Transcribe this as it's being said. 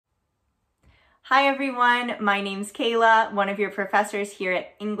Hi everyone, my name's Kayla, one of your professors here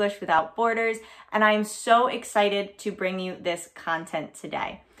at English Without Borders, and I'm so excited to bring you this content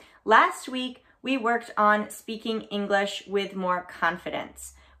today. Last week, we worked on speaking English with more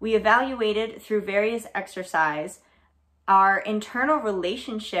confidence. We evaluated through various exercises our internal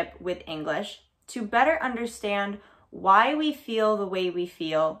relationship with English to better understand why we feel the way we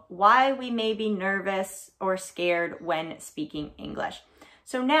feel, why we may be nervous or scared when speaking English.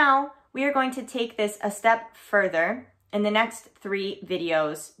 So now we are going to take this a step further in the next 3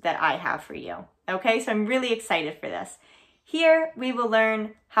 videos that I have for you. Okay, so I'm really excited for this. Here we will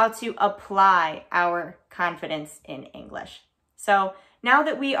learn how to apply our confidence in English. So now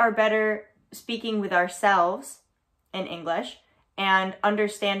that we are better speaking with ourselves in English and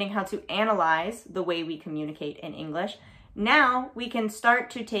understanding how to analyze the way we communicate in English, now we can start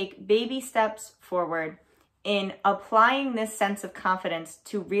to take baby steps forward in applying this sense of confidence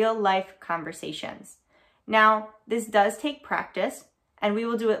to real-life conversations. Now, this does take practice, and we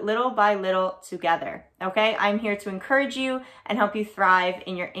will do it little by little together, okay? I'm here to encourage you and help you thrive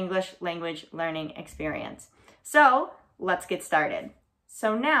in your English language learning experience. So, let's get started.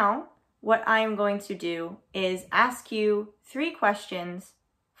 So now, what I am going to do is ask you 3 questions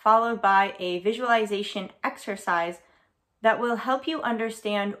followed by a visualization exercise that will help you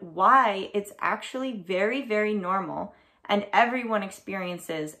understand why it's actually very, very normal and everyone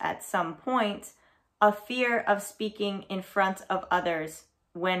experiences at some point a fear of speaking in front of others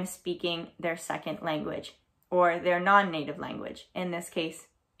when speaking their second language or their non-native language, in this case,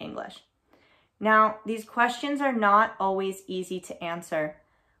 English. Now, these questions are not always easy to answer,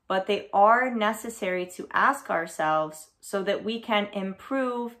 but they are necessary to ask ourselves so that we can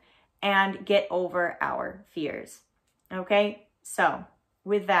improve and get over our fears. Okay, so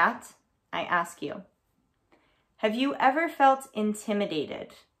with that, I ask you, have you ever felt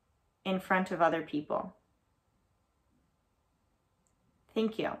intimidated in front of other people?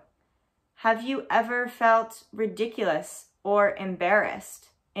 Thank you. Have you ever felt ridiculous or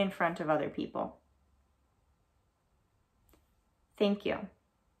embarrassed in front of other people? Thank you.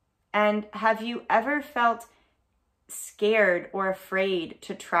 And have you ever felt scared or afraid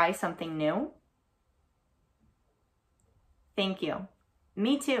to try something new? Thank you.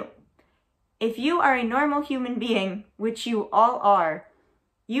 Me too. If you are a normal human being, which you all are,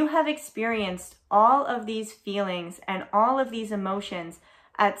 you have experienced all of these feelings and all of these emotions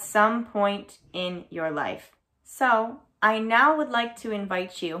at some point in your life. So I now would like to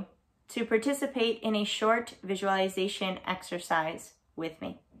invite you to participate in a short visualization exercise with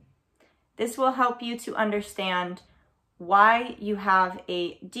me. This will help you to understand why you have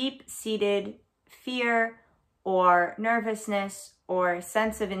a deep-seated fear or nervousness or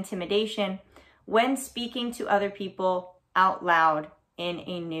sense of intimidation when speaking to other people out loud in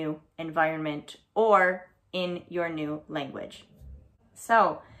a new environment or in your new language.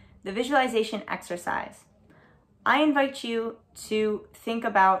 So, the visualization exercise. I invite you to think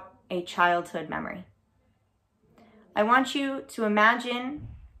about a childhood memory. I want you to imagine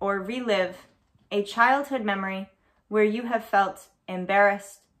or relive a childhood memory where you have felt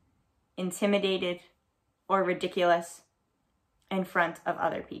embarrassed, intimidated, or ridiculous in front of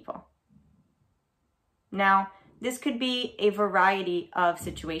other people. Now, this could be a variety of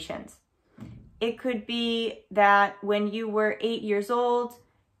situations. It could be that when you were 8 years old,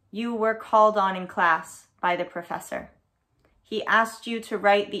 you were called on in class by the professor. He asked you to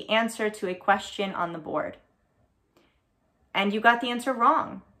write the answer to a question on the board, and you got the answer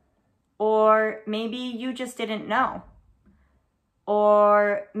wrong. Or maybe you just didn't know.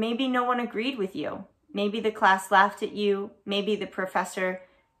 Or maybe no one agreed with you. Maybe the class laughed at you. Maybe the professor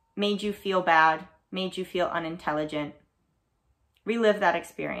made you feel bad, made you feel unintelligent. Relive that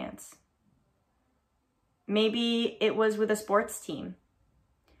experience. Maybe it was with a sports team.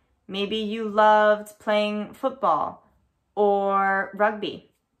 Maybe you loved playing football or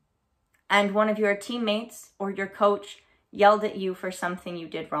rugby, and one of your teammates or your coach yelled at you for something you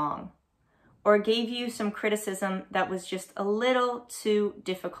did wrong, or gave you some criticism that was just a little too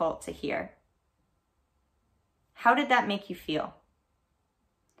difficult to hear. How did that make you feel?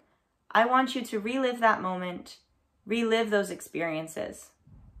 I want you to relive that moment, relive those experiences.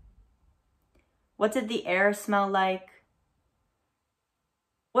 What did the air smell like?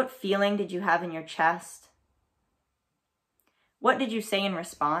 What feeling did you have in your chest? What did you say in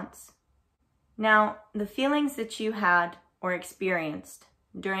response? Now, the feelings that you had or experienced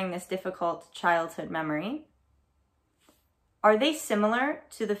during this difficult childhood memory, are they similar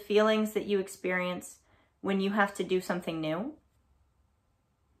to the feelings that you experience when you have to do something new?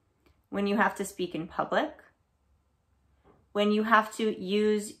 When you have to speak in public? when you have to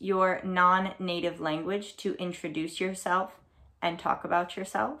use your non-native language to introduce yourself and talk about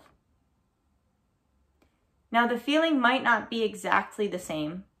yourself? Now, the feeling might not be exactly the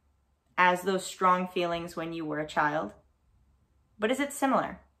same as those strong feelings when you were a child, but is it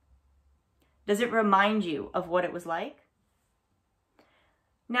similar? Does it remind you of what it was like?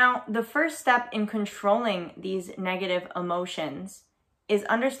 Now, the first step in controlling these negative emotions is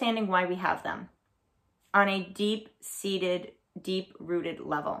understanding why we have them on a deep-seated, deep-rooted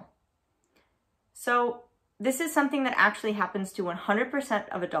level. So this is something that actually happens to 100%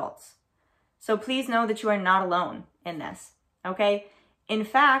 of adults. So please know that you are not alone in this, okay? In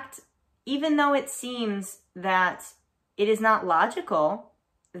fact, even though it seems that it is not logical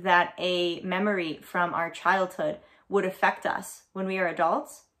that a memory from our childhood would affect us when we are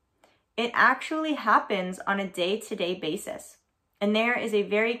adults, it actually happens on a day-to-day basis. And there is a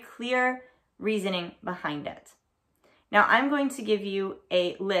very clear reasoning behind it. Now, I'm going to give you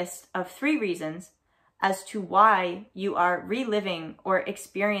a list of 3 reasons as to why you are reliving or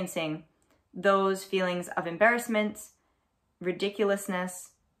experiencing those feelings of embarrassment,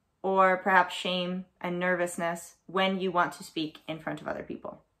 ridiculousness, or perhaps shame and nervousness when you want to speak in front of other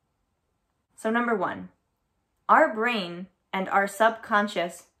people. So number 1, our brain and our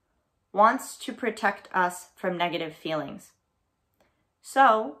subconscious wants to protect us from negative feelings.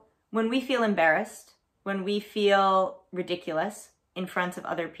 So when we feel embarrassed, when we feel ridiculous in front of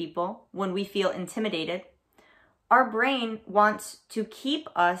other people, when we feel intimidated, our brain wants to keep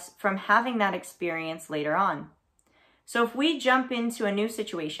us from having that experience later on. So if we jump into a new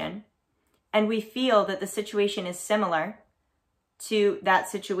situation and we feel that the situation is similar to that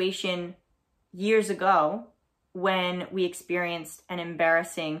situation years ago when we experienced an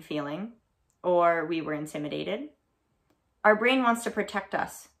embarrassing feeling or we were intimidated, our brain wants to protect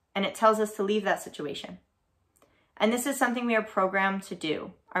us and it tells us to leave that situation. And this is something we are programmed to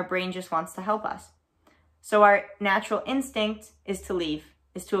do. Our brain just wants to help us. So our natural instinct is to leave,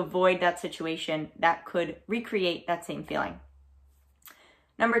 is to avoid that situation that could recreate that same feeling.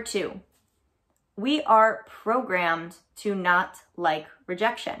 Number 2, we are programmed to not like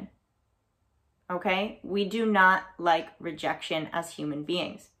rejection. Okay? We do not like rejection as human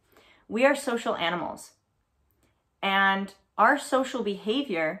beings. We are social animals. And our social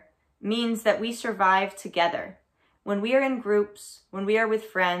behavior means that we survive together when we are in groups, when we are with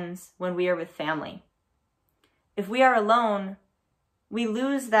friends, when we are with family. If we are alone, we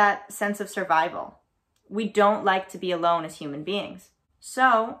lose that sense of survival. We don't like to be alone as human beings.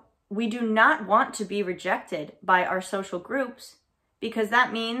 So we do not want to be rejected by our social groups because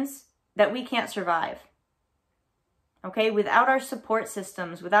that means that we can't survive. Okay, without our support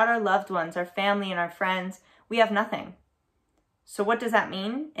systems, without our loved ones, our family and our friends, we have nothing. So what does that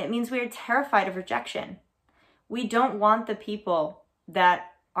mean? It means we are terrified of rejection. We don't want the people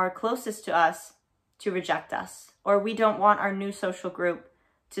that are closest to us to reject us, or we don't want our new social group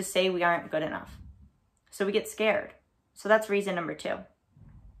to say we aren't good enough. So we get scared. So that's reason number 2.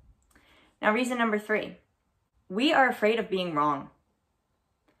 Now, reason number 3, we are afraid of being wrong.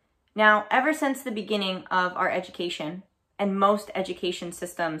 Now, ever since the beginning of our education, and most education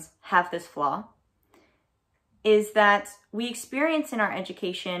systems have this flaw, is that we experience in our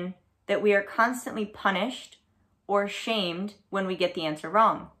education that we are constantly punished or shamed when we get the answer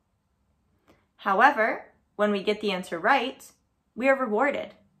wrong. However, when we get the answer right, we are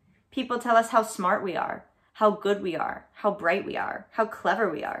rewarded. People tell us how smart we are, how good we are, how bright we are, how clever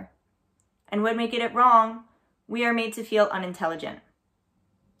we are. And when we get it wrong, we are made to feel unintelligent.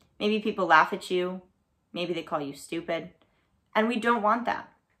 Maybe people laugh at you, maybe they call you stupid, and we don't want that.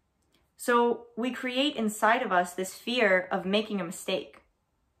 So we create inside of us this fear of making a mistake,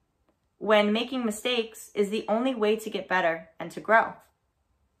 when making mistakes is the only way to get better and to grow.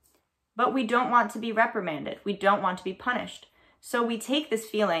 But we don't want to be reprimanded. We don't want to be punished. So we take this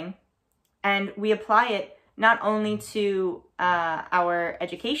feeling and we apply it not only to our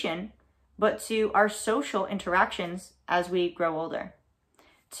education, but to our social interactions as we grow older,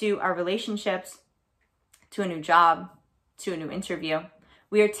 to our relationships, to a new job, to a new interview.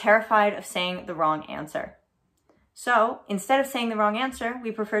 We are terrified of saying the wrong answer. So instead of saying the wrong answer,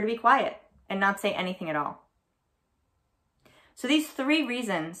 we prefer to be quiet and not say anything at all. So these 3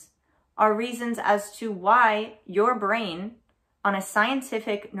 reasons are reasons as to why your brain, on a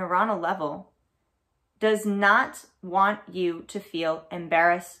scientific neuronal level, does not want you to feel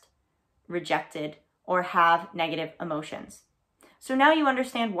embarrassed, rejected, or have negative emotions. So now you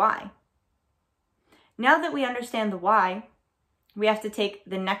understand why. Now that we understand the why, we have to take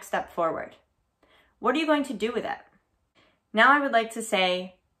the next step forward. What are you going to do with it? Now I would like to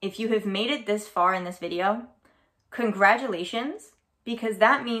say, if you have made it this far in this video, Congratulations, because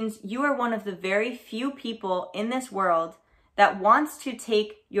that means you are one of the very few people in this world that wants to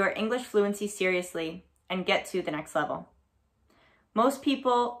take your English fluency seriously and get to the next level. Most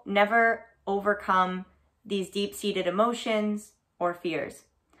people never overcome these deep-seated emotions or fears,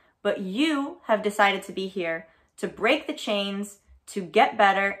 but you have decided to be here to break the chains, to get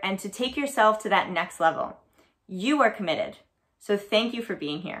better, and to take yourself to that next level. You are committed, so thank you for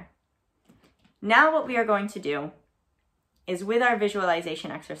being here. Now what we are going to do is, with our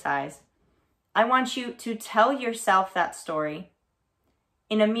visualization exercise, I want you to tell yourself that story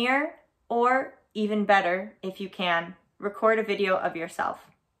in a mirror, or even better, if you can, record a video of yourself.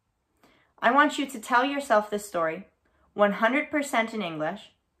 I want you to tell yourself this story 100% in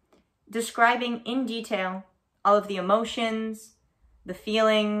English, describing in detail all of the emotions, the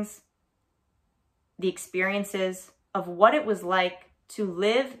feelings, the experiences of what it was like to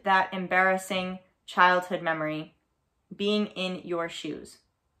live that embarrassing childhood memory, being in your shoes.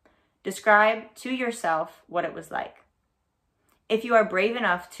 Describe to yourself what it was like. If you are brave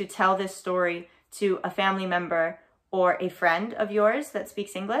enough to tell this story to a family member or a friend of yours that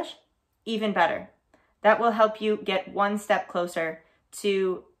speaks English, even better. That will help you get one step closer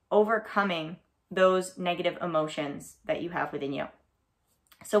to overcoming those negative emotions that you have within you.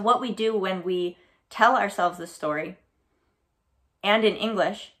 So what we do when we tell ourselves this story, and in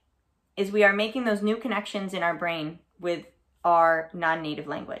English, is we are making those new connections in our brain with our non-native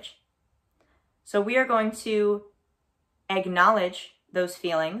language. So we are going to acknowledge those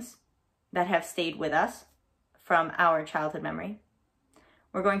feelings that have stayed with us from our childhood memory.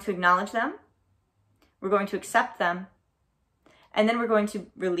 We're going to acknowledge them, we're going to accept them, and then we're going to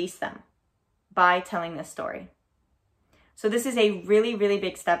release them by telling this story. So this is a really, really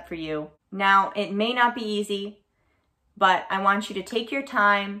big step for you. Now, it may not be easy, but I want you to take your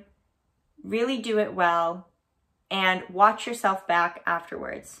time, really do it well, and watch yourself back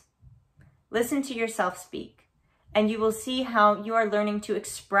afterwards. Listen to yourself speak, and you will see how you are learning to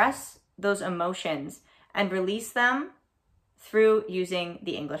express those emotions and release them through using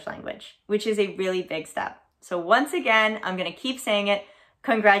the English language, which is a really big step. So once again, I'm going to keep saying it.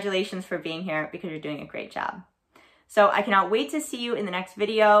 Congratulations for being here, because you're doing a great job. So I cannot wait to see you in the next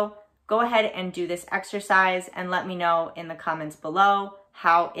video. Go ahead and do this exercise and let me know in the comments below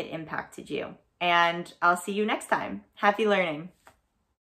how it impacted you. And I'll see you next time. Happy learning.